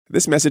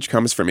This message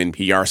comes from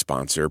NPR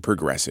sponsor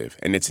Progressive,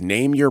 and it's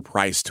Name Your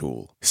Price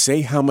tool.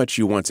 Say how much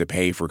you want to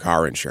pay for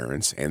car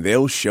insurance, and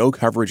they'll show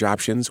coverage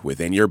options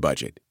within your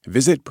budget.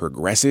 Visit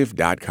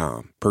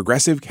Progressive.com.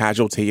 Progressive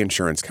Casualty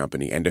Insurance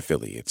Company and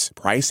Affiliates.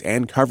 Price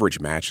and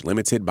coverage match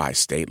limited by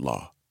state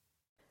law.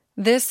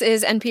 This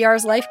is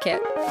NPR's Life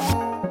Kit,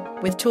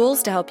 with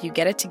tools to help you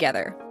get it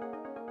together.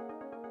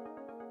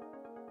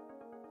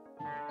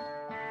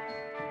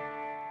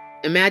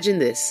 Imagine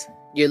this.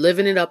 You're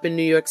living it up in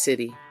New York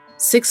City,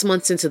 6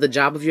 months into the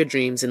job of your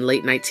dreams in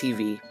late-night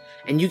TV,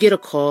 and you get a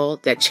call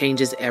that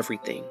changes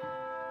everything.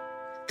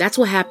 That's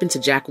what happened to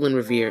Jacqueline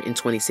Revere in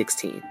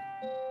 2016.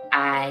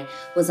 I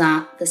was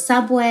on the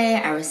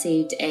subway. I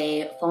received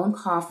a phone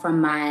call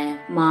from my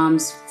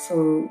mom's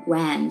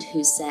friend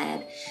who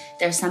said,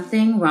 "There's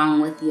something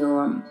wrong with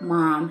your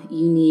mom.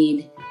 You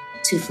need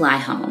to fly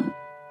home."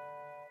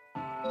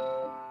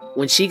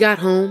 When she got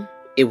home,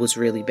 it was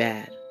really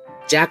bad.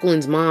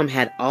 Jacqueline's mom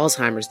had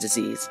Alzheimer's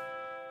disease,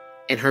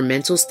 and her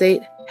mental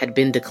state had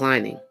been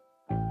declining.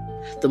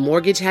 The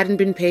mortgage hadn't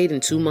been paid in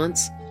 2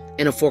 months,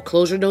 and a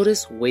foreclosure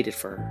notice waited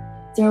for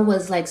her. There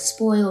was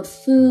spoiled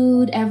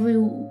food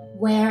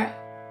everywhere,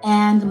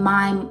 and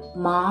my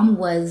mom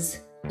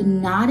was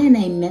not in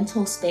a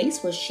mental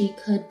space where she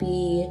could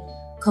be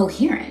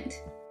coherent.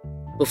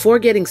 Before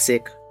getting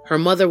sick, her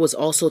mother was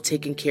also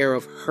taking care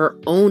of her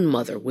own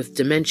mother with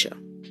dementia.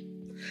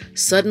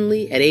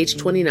 Suddenly, at age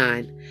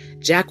 29,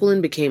 Jacqueline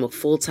became a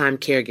full-time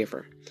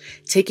caregiver,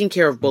 taking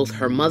care of both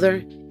her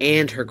mother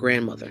and her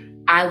grandmother.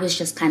 I was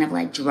just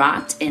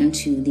dropped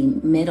into the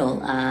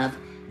middle of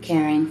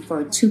caring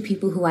for two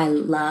people who I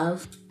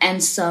love.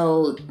 And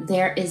so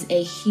there is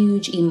a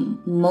huge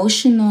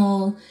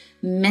emotional,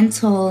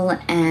 mental,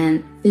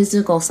 and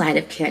physical side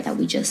of care that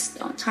we just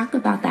don't talk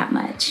about that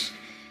much.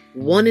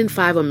 1 in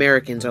 5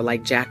 Americans are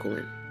like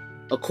Jacqueline.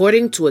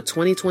 According to a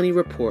 2020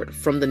 report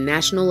from the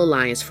National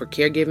Alliance for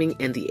Caregiving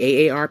and the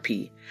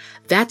AARP,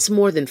 that's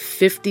more than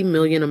 50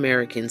 million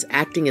Americans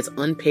acting as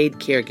unpaid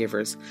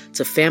caregivers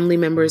to family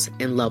members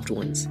and loved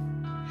ones.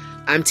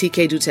 I'm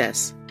TK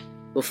Dutess.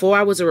 Before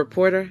I was a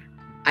reporter,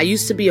 I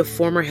used to be a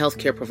former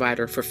healthcare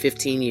provider for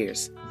 15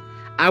 years.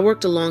 I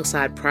worked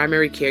alongside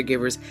primary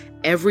caregivers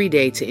every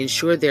day to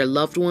ensure their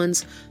loved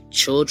ones,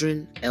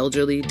 children,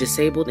 elderly,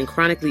 disabled, and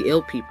chronically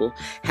ill people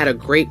had a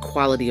great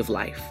quality of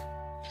life.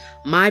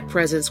 My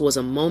presence was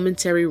a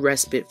momentary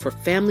respite for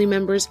family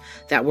members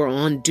that were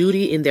on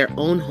duty in their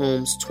own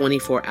homes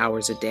 24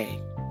 hours a day.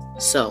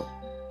 So,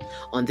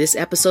 on this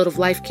episode of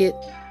Life Kit,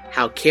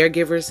 how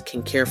caregivers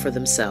can care for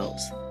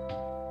themselves.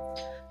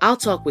 I'll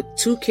talk with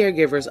 2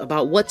 caregivers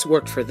about what's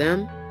worked for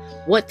them,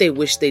 what they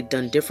wish they'd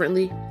done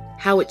differently,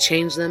 how it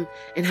changed them,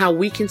 and how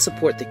we can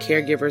support the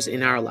caregivers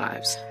in our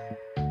lives.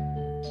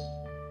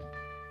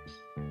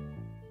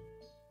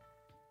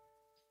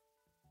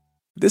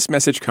 This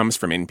message comes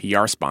from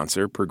NPR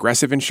sponsor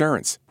Progressive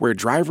Insurance, where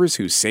drivers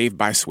who save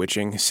by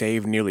switching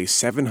save nearly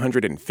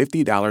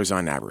 $750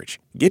 on average.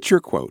 Get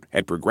your quote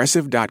at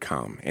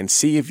Progressive.com and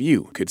see if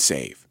you could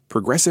save.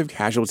 Progressive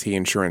Casualty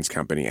Insurance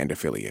Company and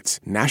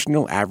Affiliates.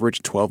 National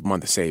average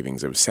 12-month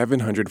savings of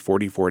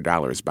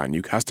 $744 by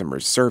new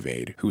customers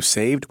surveyed who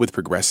saved with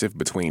Progressive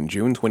between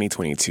June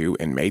 2022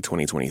 and May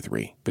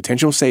 2023.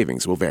 Potential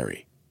savings will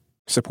vary.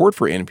 Support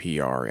for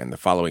NPR and the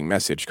following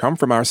message come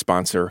from our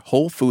sponsor,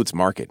 Whole Foods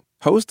Market.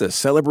 Host a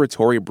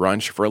celebratory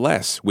brunch for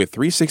less with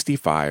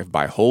 365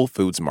 by Whole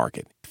Foods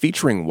Market,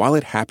 featuring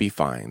wallet-happy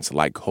finds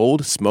like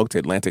cold smoked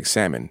Atlantic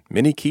salmon,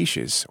 mini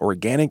quiches,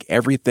 organic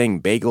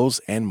everything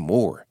bagels, and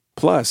more.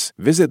 Plus,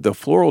 visit the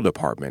floral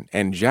department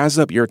and jazz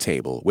up your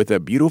table with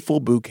a beautiful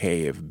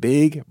bouquet of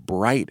big,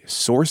 bright,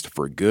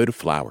 sourced-for-good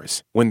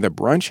flowers. When the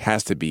brunch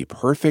has to be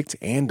perfect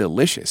and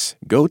delicious,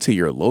 go to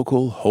your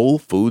local Whole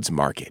Foods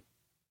Market.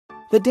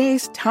 The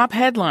day's top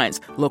headlines,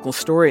 local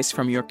stories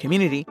from your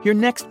community, your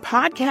next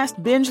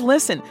podcast binge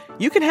listen.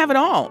 You can have it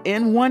all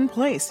in one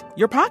place,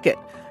 your pocket.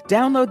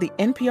 Download the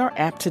NPR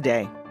app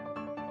today.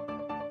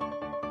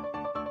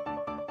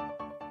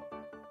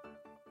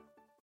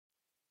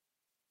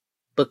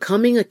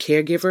 Becoming a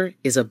caregiver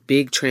is a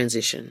big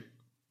transition.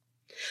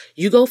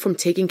 You go from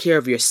taking care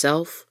of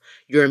yourself,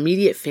 your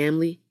immediate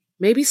family,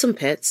 maybe some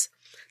pets,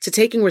 to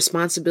taking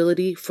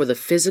responsibility for the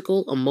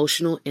physical,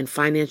 emotional, and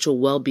financial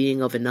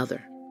well-being of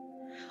another.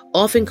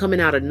 Often coming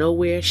out of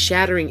nowhere,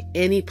 shattering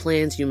any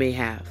plans you may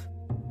have.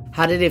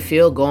 How did it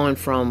feel going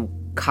from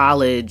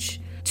college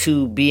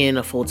to being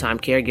a full-time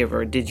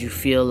caregiver? Did you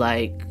feel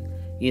like,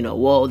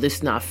 whoa, this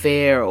is not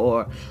fair,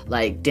 or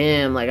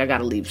damn, I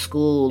gotta leave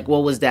school?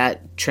 What was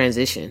that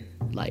transition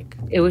like?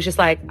 It was just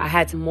I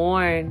had to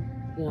mourn,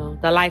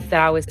 the life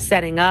that I was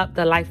setting up,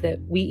 the life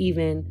that we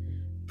even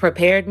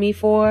prepared me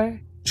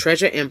for.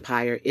 Treasure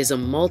Empire is a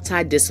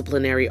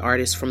multidisciplinary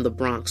artist from the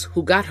Bronx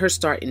who got her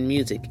start in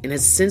music and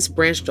has since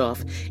branched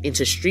off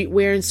into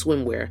streetwear and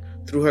swimwear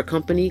through her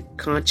company,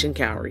 Conch &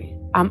 Cowrie.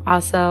 I'm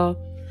also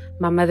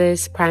my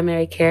mother's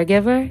primary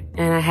caregiver,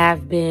 and I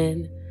have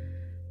been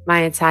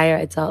my entire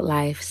adult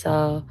life.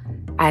 So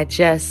I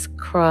just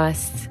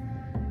crossed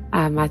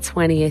my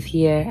 20th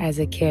year as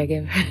a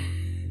caregiver.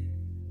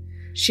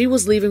 She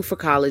was leaving for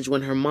college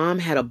when her mom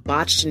had a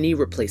botched knee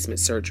replacement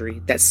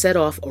surgery that set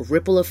off a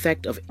ripple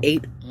effect of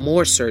 8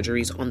 more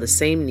surgeries on the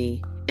same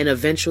knee and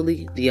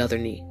eventually the other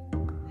knee.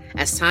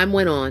 As time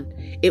went on,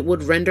 it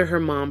would render her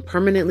mom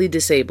permanently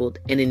disabled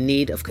and in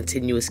need of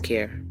continuous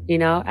care. You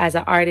know, as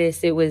an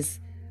artist, it was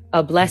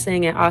a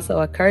blessing and also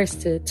a curse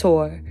to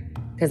tour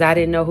because I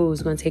didn't know who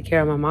was going to take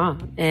care of my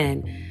mom.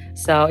 And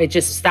so it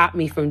just stopped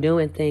me from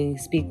doing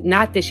things.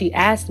 Not that she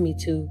asked me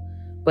to,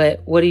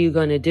 but what are you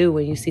going to do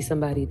when you see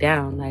somebody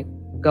down? Like,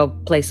 go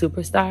play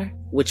superstar?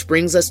 Which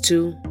brings us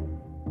to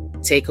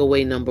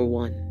takeaway number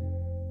 1.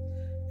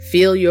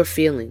 Feel your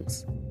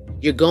feelings.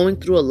 You're going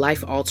through a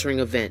life-altering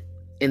event,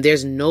 and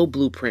there's no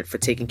blueprint for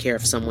taking care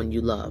of someone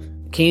you love.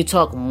 Can you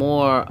talk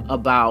more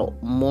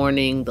about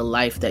mourning the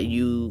life that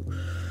you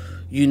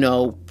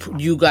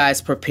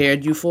guys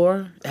prepared you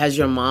for? Has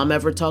your mom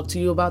ever talked to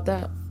you about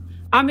that?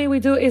 I mean, we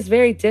do. It's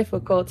very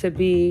difficult to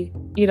be,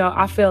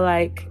 I feel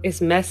like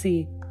it's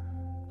messy.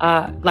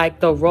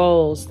 Like the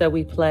roles that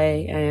we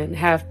play and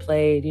have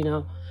played,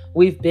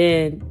 we've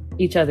been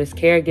each other's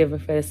caregiver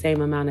for the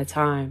same amount of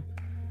time.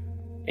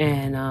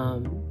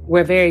 And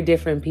we're very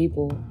different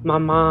people. My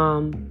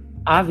mom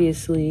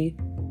obviously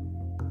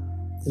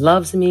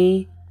loves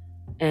me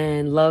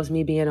and loves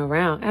me being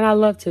around. And I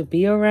love to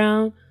be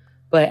around.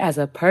 But as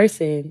a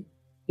person,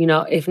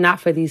 if not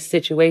for these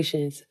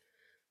situations,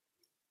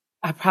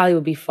 I probably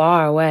would be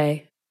far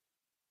away.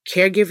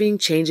 Caregiving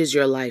changes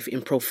your life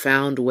in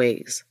profound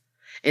ways.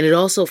 And it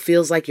also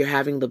feels like you're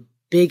having the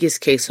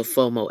biggest case of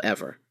FOMO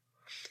ever.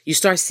 You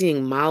start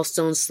seeing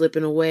milestones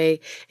slipping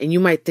away, and you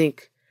might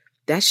think,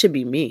 that should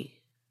be me.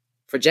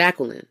 For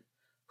Jacqueline,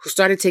 who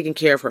started taking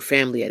care of her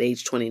family at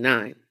age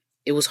 29,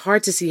 it was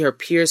hard to see her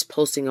peers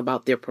posting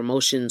about their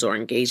promotions or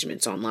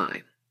engagements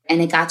online. And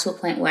it got to a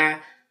point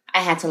where I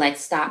had to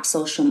stop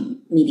social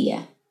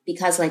media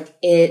because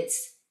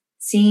it's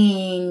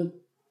seeing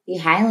the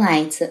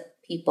highlights of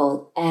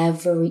people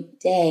every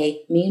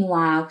day.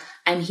 Meanwhile,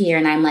 I'm here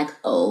and I'm like,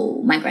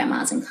 oh, my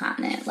grandma's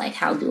incontinent.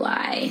 How do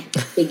I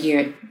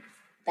figure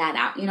that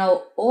out?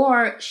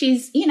 Or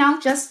she's,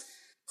 just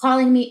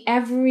calling me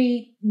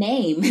every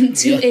name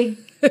to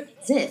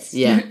exist.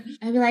 Yeah.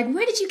 I'd be like,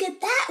 where did you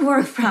get that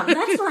word from?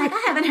 That's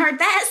I haven't heard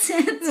that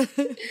since.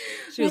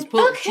 She was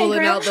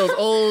pulling out those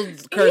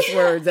old curse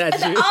words at you.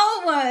 The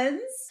old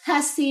ones.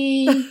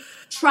 Hussy,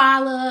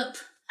 trollop.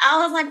 I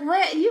was like,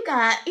 what? You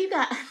got.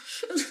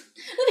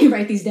 Let me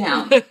write these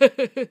down.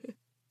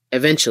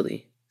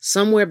 Eventually,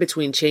 somewhere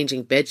between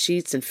changing bed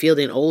sheets and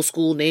fielding old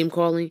school name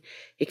calling,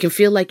 it can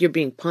feel like you're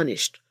being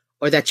punished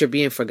or that you're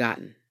being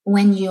forgotten.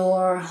 When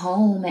you're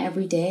home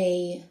every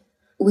day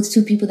with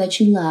 2 people that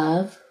you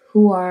love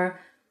who are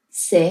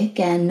sick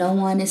and no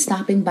one is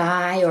stopping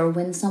by, or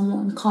when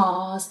someone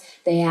calls,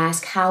 they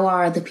ask, how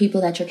are the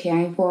people that you're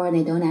caring for? And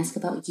they don't ask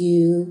about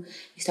you.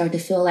 You start to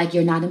feel like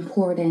you're not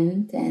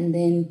important. And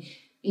then,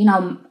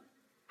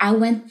 I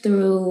went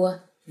through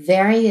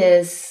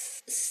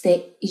various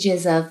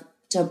stages of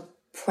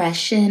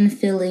depression,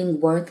 feeling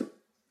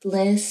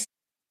worthless.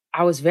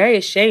 I was very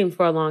ashamed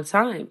for a long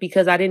time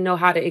because I didn't know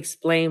how to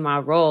explain my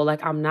role.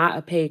 I'm not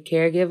a paid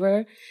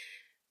caregiver.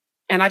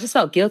 And I just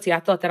felt guilty. I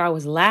thought that I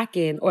was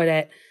lacking or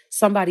that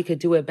somebody could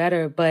do it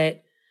better.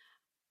 But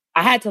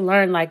I had to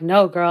learn,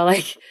 no, girl,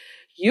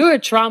 you're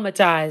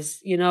traumatized.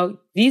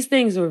 These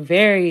things were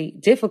very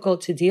difficult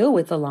to deal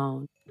with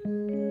alone.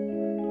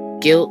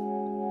 Guilt,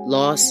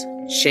 loss,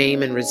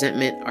 shame, and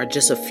resentment are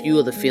just a few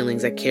of the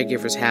feelings that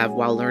caregivers have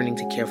while learning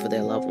to care for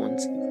their loved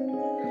ones.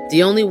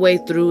 The only way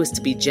through is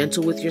to be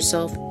gentle with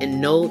yourself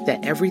and know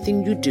that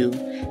everything you do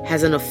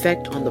has an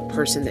effect on the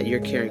person that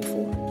you're caring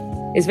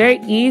for. It's very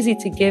easy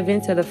to give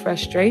into the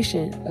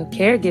frustration of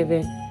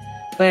caregiving,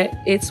 but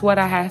it's what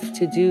I have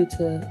to do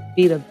to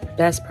be the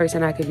best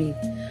person I could be.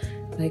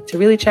 To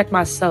really check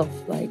myself,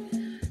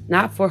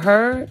 not for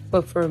her,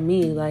 but for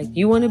me.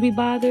 You want to be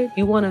bothered?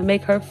 You want to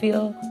make her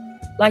feel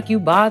like you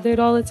bothered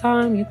all the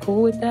time? You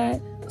cool with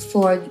that?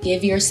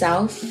 Forgive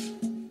yourself,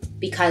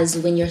 because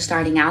when you're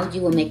starting out,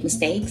 you will make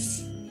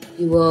mistakes.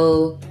 You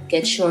will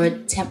get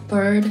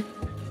short-tempered.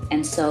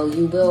 And so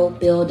you will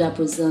build up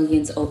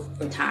resilience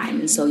over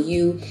time. And so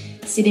you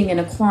sitting in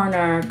a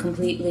corner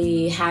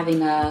completely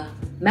having a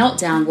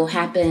meltdown will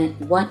happen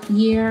 1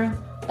 year,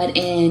 but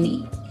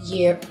in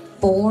year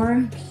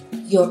 4,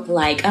 you're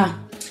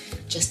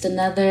just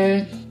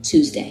another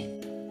Tuesday.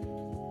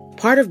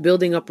 Part of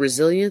building up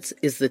resilience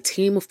is the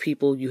team of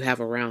people you have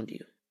around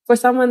you. For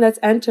someone that's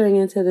entering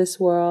into this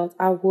world,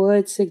 I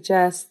would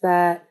suggest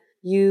that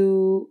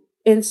you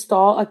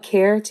install a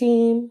care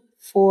team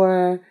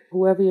for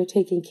whoever you're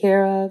taking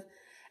care of,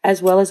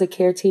 as well as a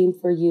care team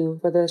for you,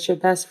 whether it's your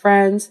best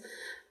friends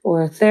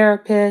or a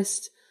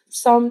therapist,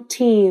 some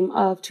team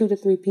of 2 to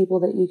 3 people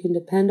that you can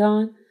depend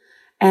on,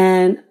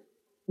 and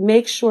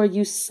make sure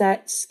you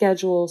set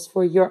schedules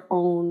for your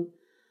own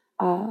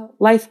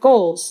life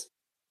goals.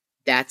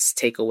 That's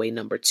takeaway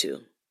number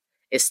 2.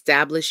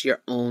 Establish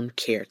your own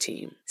care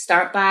team.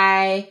 Start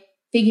by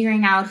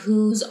figuring out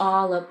who's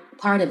all a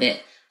part of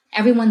it.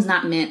 Everyone's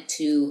not meant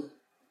to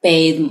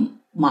bathe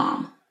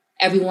mom.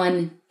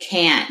 everyone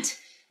can't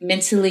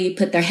mentally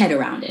put their head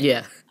around it.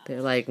 Yeah.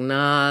 They're like,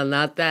 nah,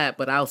 not that,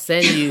 but I'll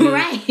send you,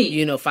 right.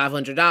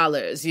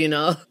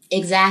 $500,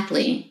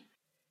 Exactly.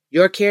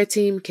 Your care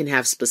team can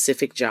have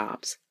specific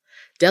jobs.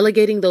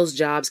 Delegating those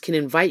jobs can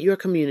invite your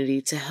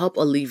community to help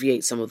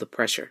alleviate some of the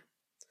pressure.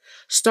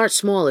 Start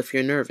small if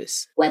you're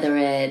nervous. Whether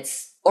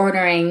it's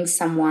ordering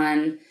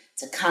someone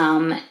to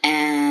come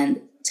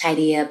and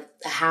tidy up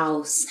the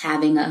house,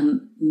 having a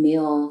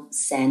meal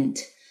sent,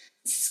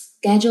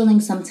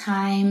 scheduling some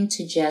time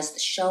to just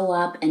show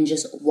up and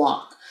just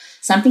walk.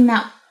 Something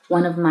that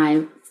one of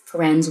my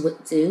friends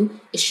would do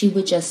is she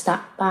would just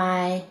stop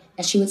by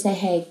and she would say,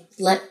 hey,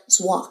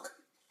 let's walk.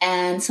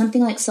 And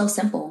something like so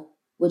simple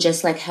would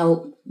just like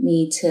help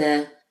me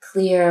to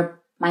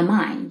clear my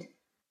mind.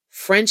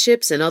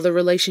 Friendships and other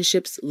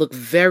relationships look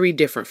very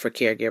different for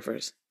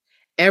caregivers.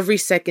 Every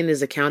second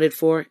is accounted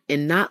for,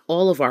 and not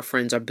all of our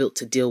friends are built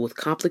to deal with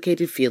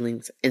complicated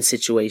feelings and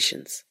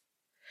situations.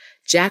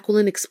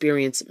 Jacqueline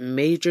experienced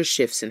major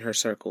shifts in her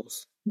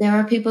circles. There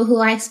were people who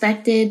I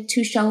expected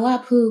to show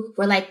up who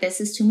were like, this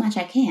is too much,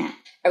 I can't.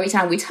 Every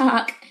time we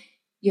talk,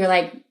 you're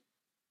like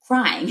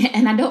crying,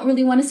 and I don't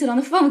really want to sit on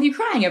the phone with you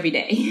crying every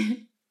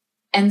day.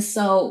 And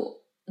so,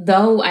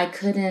 though I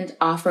couldn't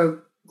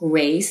offer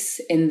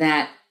grace in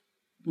that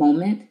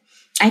moment,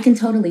 I can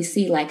totally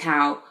see like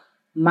how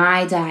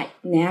my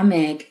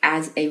dynamic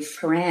as a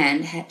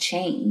friend had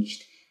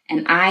changed,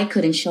 and I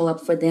couldn't show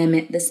up for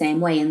them the same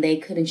way, and they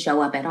couldn't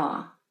show up at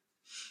all.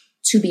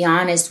 To be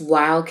honest,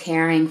 while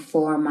caring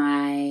for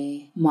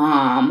my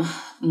mom,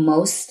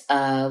 most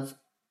of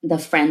the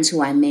friends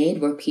who I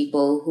made were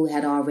people who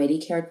had already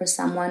cared for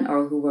someone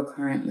or who were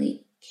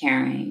currently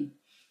caring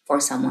for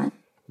someone.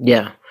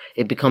 Yeah,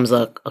 it becomes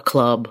a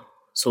club,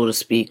 so to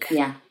speak.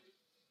 Yeah.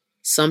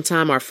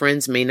 Sometimes our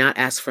friends may not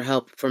ask for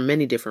help for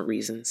many different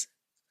reasons,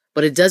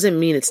 but it doesn't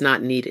mean it's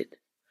not needed.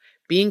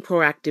 Being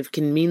proactive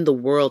can mean the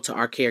world to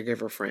our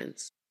caregiver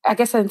friends. I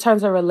guess in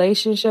terms of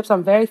relationships,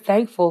 I'm very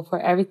thankful for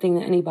everything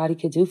that anybody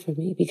could do for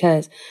me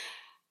because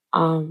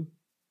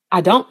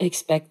I don't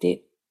expect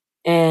it.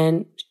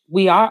 And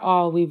we are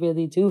all we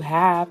really do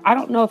have. I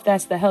don't know if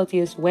that's the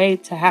healthiest way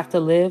to have to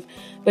live,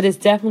 but it's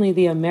definitely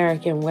the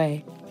American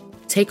way.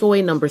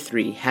 Takeaway number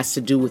 3 has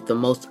to do with the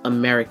most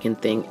American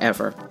thing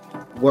ever.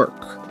 Work,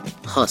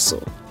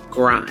 hustle,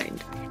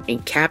 grind,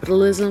 and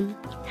capitalism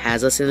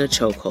has us in a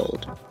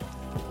chokehold.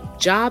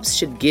 Jobs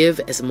should give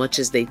as much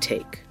as they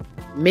take.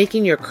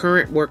 Making your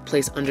current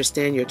workplace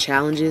understand your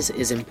challenges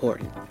is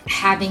important.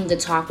 Having the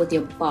talk with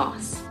your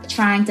boss,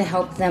 trying to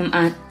help them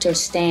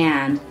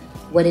understand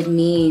what it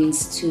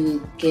means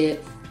to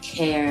give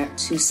care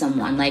to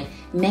someone. Like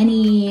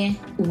many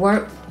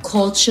work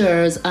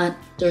cultures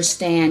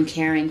understand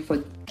caring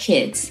for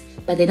kids,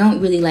 but they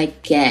don't really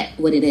get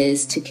what it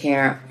is to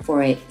care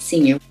for a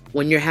senior.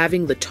 When you're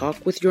having the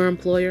talk with your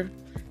employer,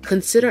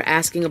 consider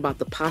asking about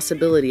the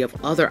possibility of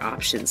other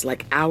options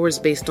like hours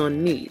based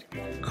on need,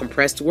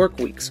 compressed work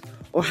weeks,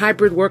 or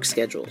hybrid work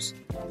schedules.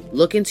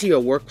 Look into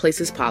your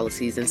workplace's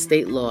policies and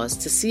state laws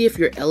to see if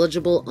you're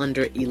eligible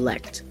under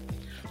ELECT,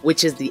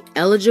 which is the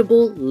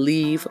Eligible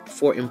Leave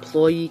for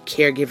Employee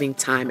Caregiving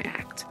Time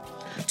Act,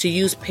 to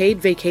use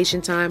paid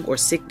vacation time or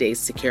sick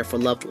days to care for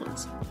loved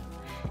ones.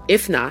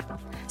 If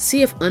not,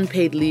 see if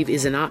unpaid leave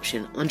is an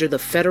option under the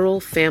Federal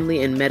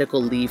Family and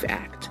Medical Leave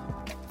Act.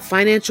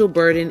 Financial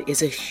burden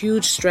is a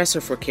huge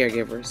stressor for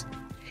caregivers.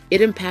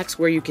 It impacts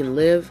where you can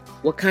live,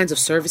 what kinds of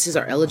services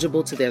are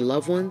eligible to their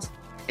loved ones,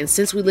 and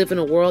since we live in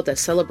a world that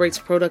celebrates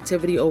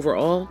productivity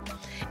overall,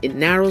 it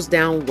narrows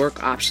down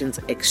work options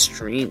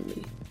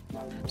extremely.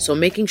 So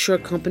making sure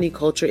company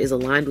culture is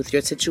aligned with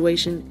your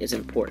situation is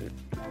important.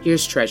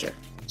 Here's Treasure.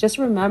 Just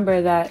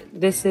remember that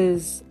this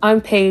is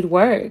unpaid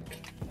work.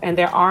 And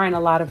there aren't a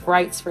lot of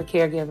rights for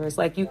caregivers.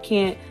 Like you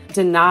can't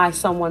deny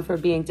someone for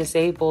being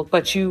disabled,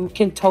 but you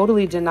can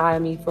totally deny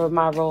me for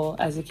my role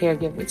as a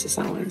caregiver to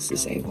someone who's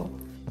disabled.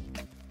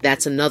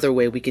 That's another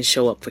way we can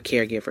show up for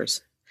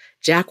caregivers.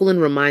 Jacqueline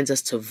reminds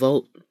us to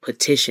vote,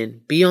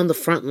 petition, be on the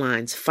front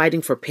lines,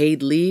 fighting for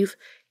paid leave,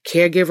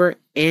 caregiver,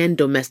 and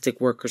domestic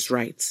workers'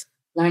 rights.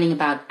 Learning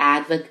about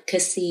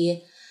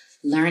advocacy,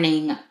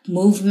 learning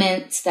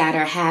movements that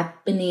are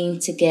happening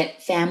to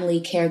get family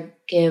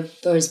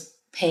caregivers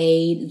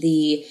paid,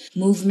 the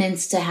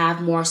movements to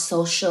have more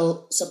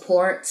social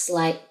supports.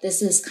 Like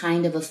this is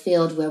kind of a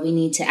field where we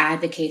need to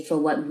advocate for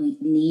what we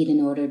need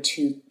in order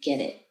to get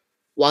it.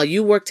 While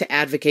you work to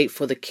advocate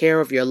for the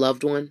care of your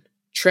loved one,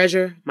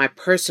 Treasure, my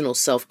personal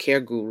self-care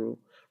guru,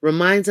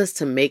 reminds us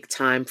to make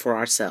time for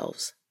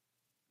ourselves.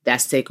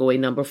 That's takeaway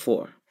number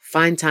 4.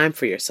 Find time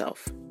for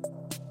yourself.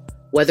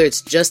 Whether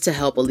it's just to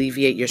help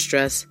alleviate your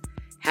stress,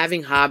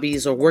 having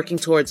hobbies, or working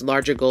towards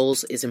larger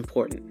goals is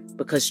important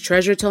because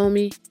Treasure told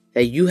me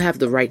that you have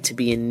the right to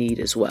be in need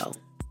as well.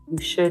 You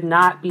should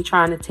not be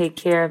trying to take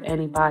care of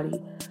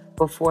anybody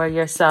before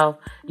yourself.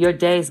 Your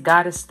day's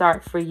got to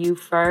start for you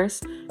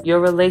first. Your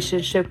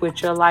relationship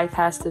with your life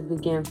has to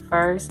begin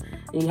first.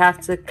 And you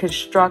have to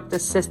construct a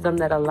system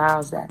that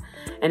allows that.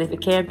 And if it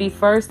can't be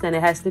first, then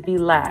it has to be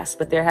last.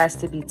 But there has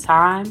to be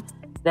time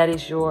that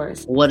is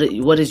yours. What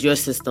does your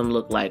system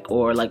look like?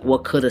 Or like,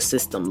 what could a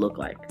system look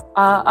like?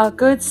 A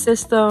good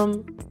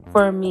system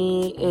for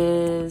me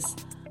is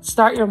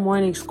start your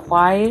mornings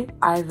quiet,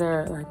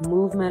 either like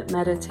movement,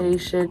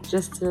 meditation,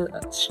 just to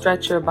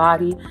stretch your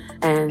body.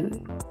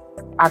 And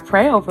I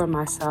pray over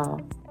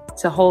myself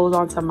to hold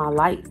on to my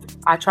life.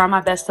 I try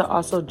my best to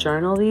also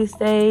journal these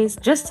days,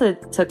 just to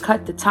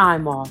cut the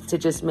time off, to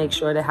just make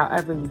sure that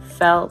however you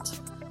felt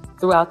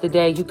throughout the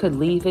day, you could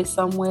leave it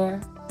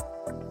somewhere.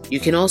 You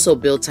can also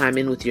build time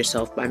in with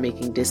yourself by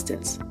making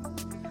distance.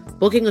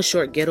 Booking a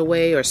short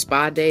getaway or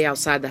spa day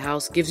outside the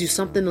house gives you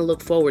something to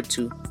look forward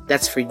to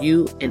that's for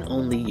you and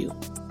only you.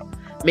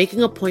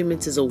 Making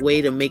appointments is a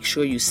way to make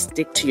sure you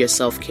stick to your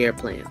self-care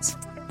plans.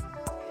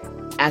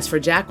 As for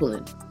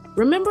Jacqueline,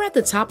 remember at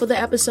the top of the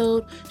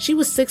episode, she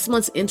was 6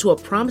 months into a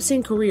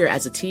promising career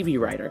as a TV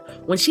writer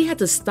when she had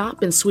to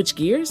stop and switch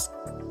gears?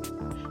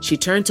 She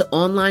turned to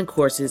online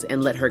courses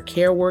and let her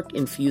care work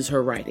infuse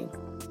her writing.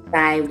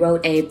 I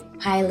wrote a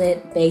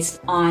pilot based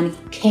on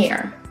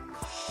care.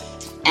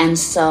 And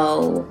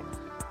so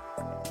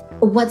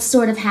what's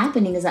sort of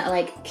happening is that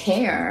like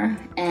care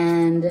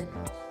and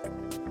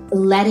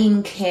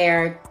letting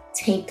care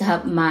take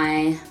up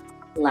my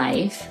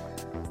life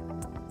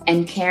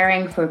and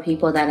caring for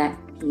people that I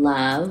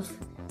love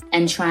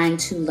and trying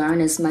to learn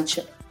as much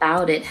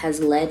about it has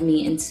led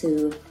me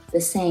into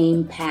the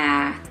same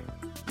path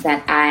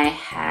that I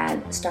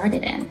had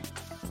started in.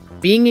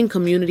 Being in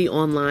community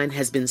online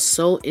has been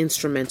so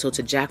instrumental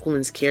to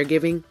Jacqueline's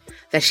caregiving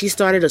that she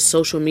started a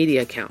social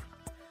media account,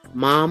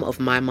 Mom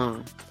of My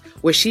Mom,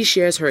 where she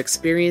shares her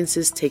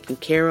experiences taking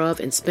care of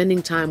and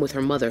spending time with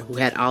her mother who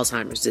had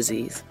Alzheimer's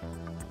disease.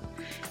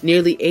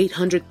 Nearly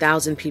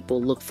 800,000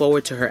 people look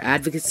forward to her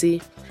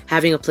advocacy,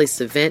 having a place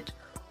to vent,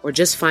 or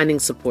just finding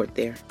support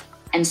there.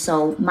 And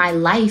so my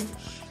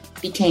life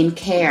became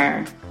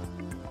care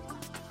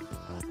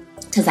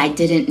because I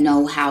didn't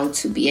know how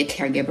to be a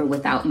caregiver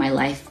without my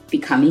life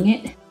becoming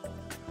it.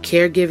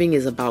 Caregiving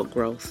is about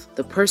growth.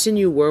 The person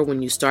you were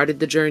when you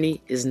started the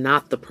journey is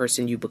not the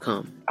person you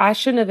become. I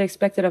shouldn't have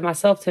expected of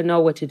myself to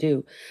know what to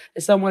do.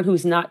 As someone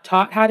who's not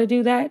taught how to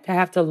do that, to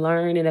have to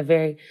learn in a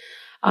very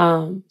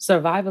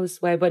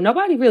survivalist way. But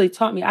nobody really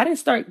taught me. I didn't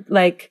start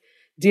like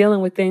dealing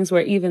with things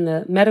where even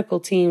the medical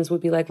teams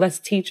would be like, let's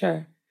teach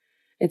her,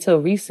 until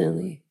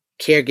recently.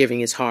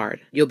 Caregiving is hard.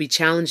 You'll be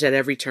challenged at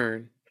every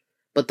turn.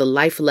 But the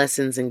life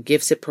lessons and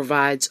gifts it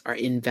provides are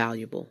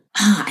invaluable.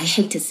 I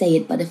hate to say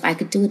it, but if I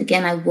could do it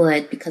again, I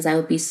would, because I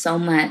would be so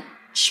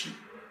much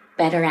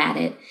better at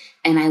it.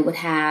 And I would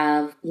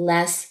have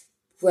less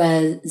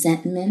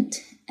resentment,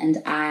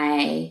 and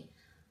I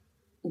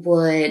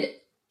would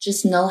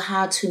just know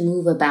how to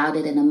move about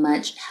it in a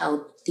much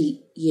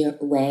healthier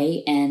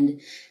way and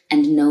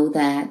know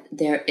that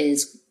there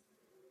is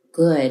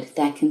good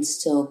that can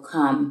still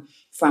come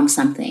from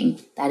something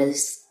that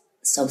is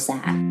so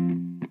sad.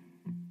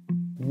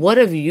 What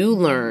have you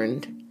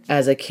learned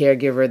as a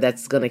caregiver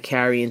that's going to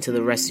carry into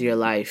the rest of your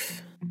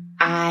life?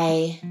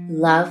 I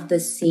love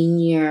the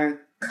senior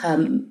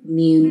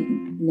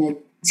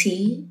community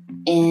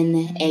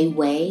in a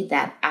way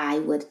that I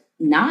would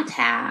not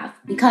have,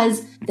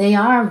 because they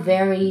are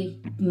very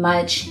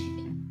much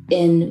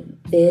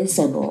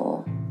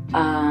invisible.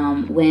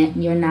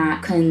 When you're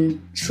not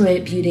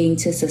contributing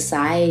to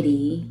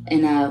society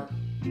in a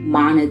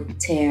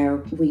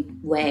monetary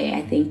way,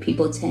 I think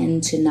people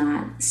tend to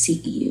not see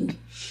you.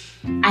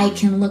 I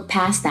can look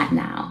past that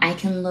now. I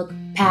can look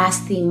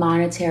past the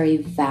monetary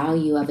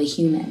value of a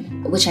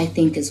human, which I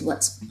think is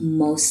what's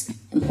most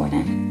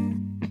important.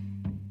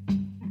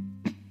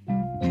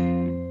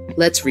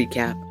 Let's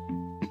recap.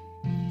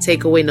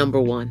 Takeaway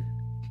number 1,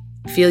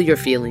 feel your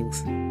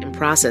feelings and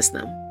process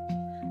them.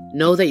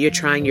 Know that you're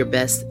trying your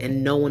best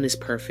and no one is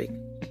perfect,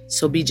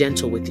 so be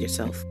gentle with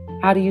yourself.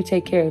 How do you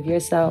take care of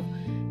yourself?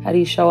 How do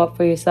you show up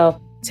for yourself?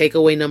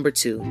 Takeaway number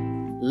 2,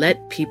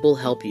 let people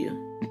help you.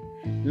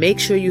 Make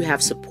sure you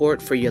have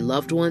support for your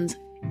loved ones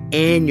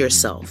and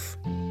yourself.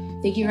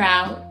 Figure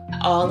out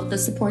all of the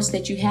supports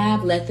that you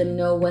have. Let them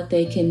know what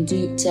they can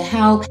do to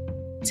help.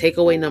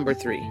 Takeaway number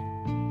 3,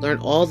 learn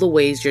all the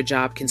ways your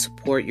job can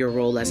support your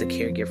role as a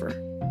caregiver.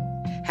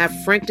 Have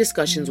frank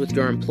discussions with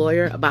your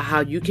employer about how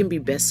you can be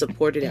best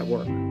supported at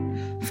work.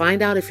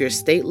 Find out if your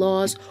state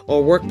laws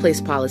or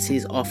workplace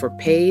policies offer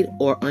paid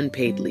or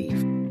unpaid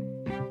leave.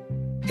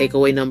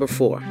 Takeaway number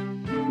 4,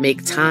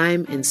 make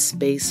time and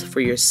space for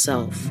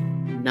yourself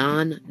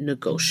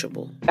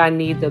non-negotiable. I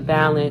need the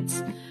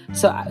balance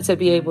to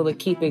be able to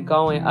keep it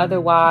going.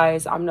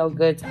 Otherwise, I'm no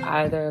good to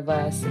either of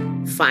us.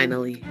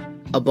 Finally,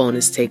 a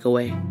bonus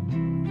takeaway.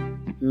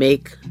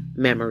 Make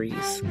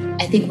memories.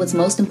 I think what's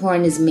most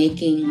important is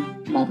making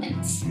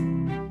moments.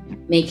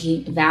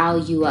 Making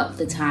value of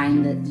the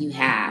time that you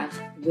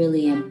have.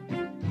 Really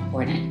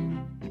important.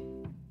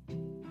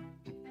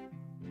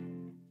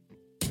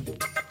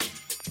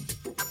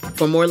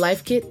 For more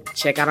Life Kit,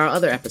 check out our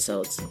other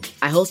episodes.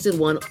 I hosted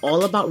one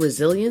all about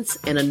resilience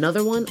and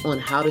another one on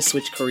how to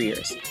switch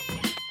careers.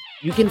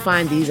 You can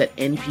find these at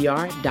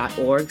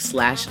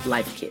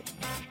npr.org/lifekit.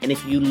 And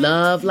if you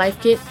love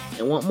Life Kit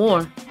and want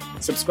more?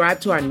 Subscribe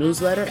to our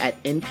newsletter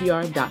at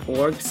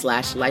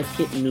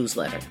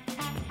npr.org/lifekitnewsletter.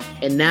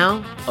 And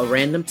now, a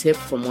random tip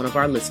from one of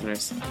our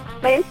listeners.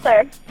 My name's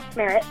Claire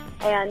Merritt,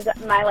 and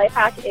my life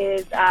hack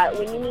is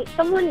when you meet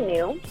someone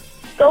new,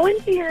 go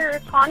into your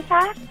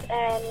contacts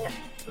and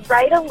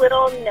write a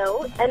little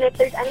note. And if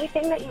there's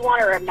anything that you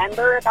want to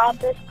remember about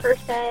this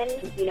person,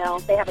 you know,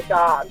 they have a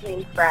dog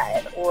named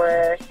Fred,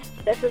 or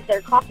this is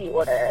their coffee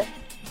order,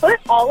 put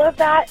all of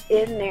that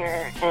in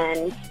there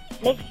and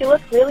makes you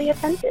look really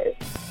attentive.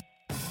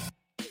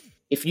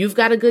 If you've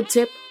got a good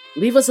tip,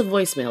 leave us a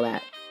voicemail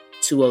at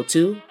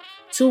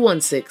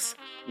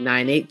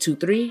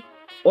 202-216-9823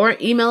 or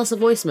email us a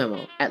voice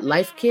memo at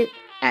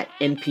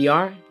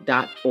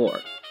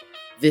lifekit@npr.org.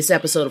 This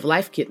episode of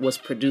Life Kit was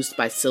produced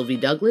by Sylvie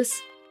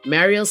Douglas.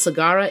 Mariel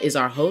Sagara is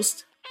our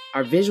host.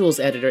 Our visuals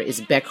editor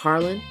is Beck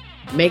Harlan.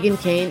 Megan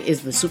Kane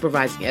is the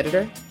supervising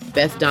editor.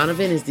 Beth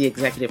Donovan is the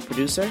executive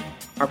producer.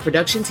 Our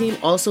production team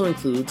also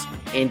includes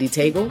Andy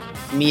Tagle,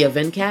 Mia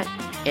Venkat,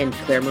 and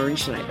Claire Marie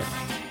Schneider.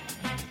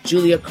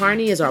 Julia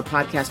Carney is our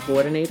podcast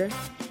coordinator.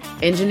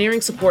 Engineering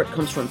support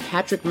comes from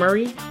Patrick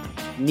Murray,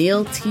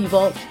 Neil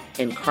Tevault,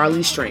 and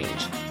Carly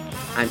Strange.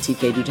 I'm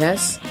TK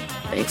Dutes.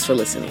 Thanks for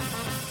listening.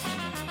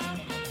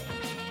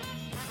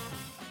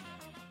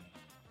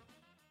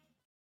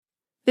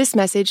 This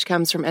message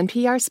comes from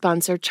NPR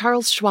sponsor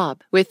Charles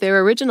Schwab with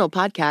their original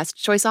podcast,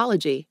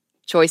 Choiceology.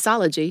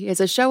 Choiceology is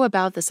a show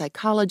about the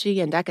psychology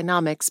and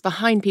economics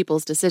behind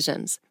people's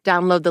decisions.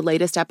 Download the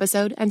latest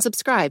episode and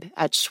subscribe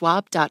at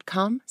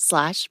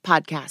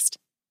schwab.com/podcast.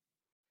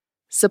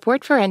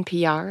 Support for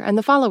NPR and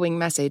the following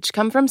message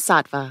come from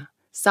Sattva.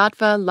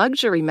 Sattva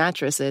luxury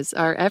mattresses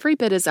are every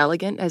bit as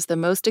elegant as the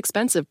most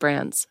expensive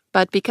brands,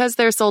 but because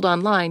they're sold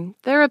online,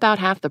 they're about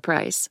half the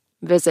price.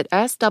 Visit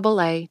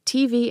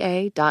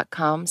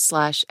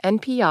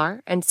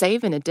SAATVA.com/NPR and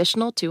save an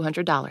additional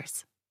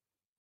 $200.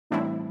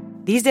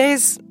 These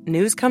days,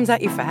 news comes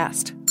at you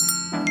fast.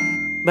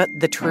 But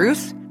the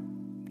truth?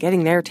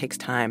 Getting there takes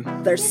time.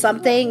 There's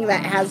something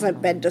that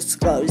hasn't been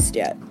disclosed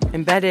yet.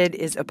 Embedded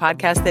is a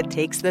podcast that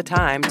takes the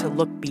time to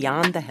look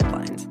beyond the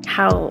headlines.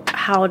 How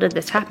did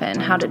this happen?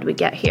 How did we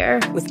get here?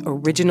 With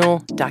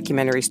original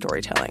documentary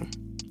storytelling.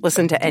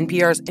 Listen to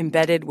NPR's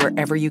Embedded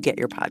wherever you get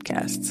your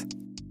podcasts.